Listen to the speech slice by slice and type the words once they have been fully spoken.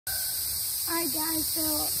Alright guys, so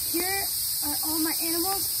here are all my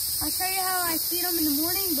animals. I'll show you how I feed them in the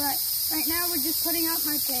morning, but right now we're just putting out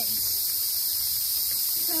my pigs.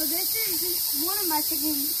 So this is one of my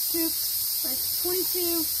chicken coops with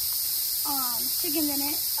 22 chickens in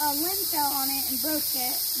it. A limb fell on it and broke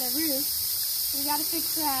the roof. So we gotta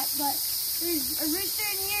fix that. But there's a rooster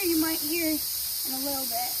in here you might hear in a little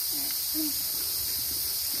bit.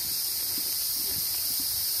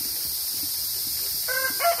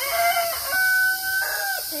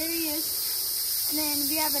 There he is. And then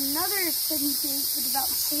we have another chicken coop with about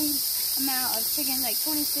the same amount of chickens, like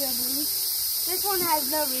 22 I believe. This one has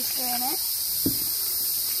no rooster in it.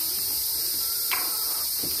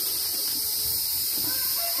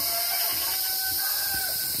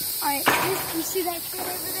 Alright, you see that shit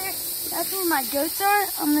over there? That's where my goats are.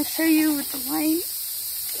 I'm going to show you with the light.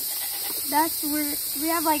 That's where, we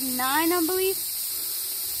have like 9 I believe.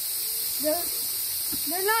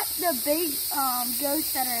 They're not the big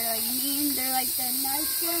goats that are like mean. They're like the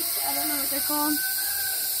nice goats. I don't know what they're called.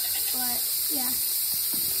 But yeah.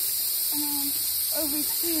 And then over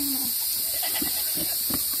here.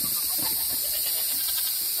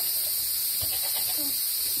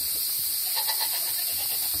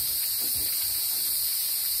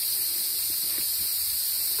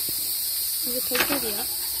 Does it take video?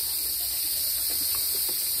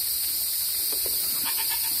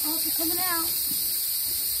 Oh, they're coming out.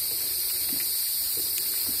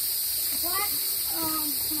 Black, come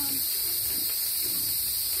on.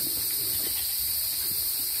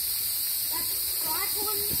 That black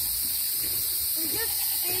one, they're just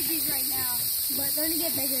babies right now, but they're gonna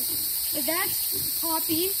get bigger. But that's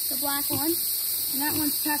Poppy, the black one, and that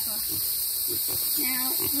one's Peppa.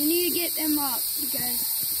 Now, we need to get them up because,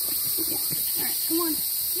 yeah. Alright, come on.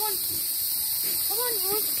 Come on,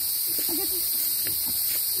 Ruth. I got this.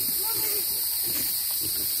 Come on, baby.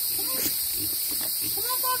 Come on. Come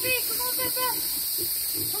on, Poppy. Come on, Peppa.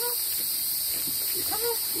 Come on. Come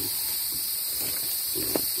on.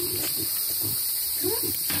 Come on.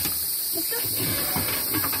 Let's go.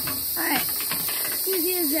 Alright.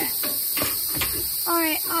 Easy as that.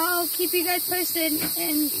 Alright, I'll keep you guys posted,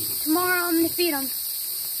 and tomorrow I'm going to feed them.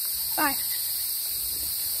 Bye.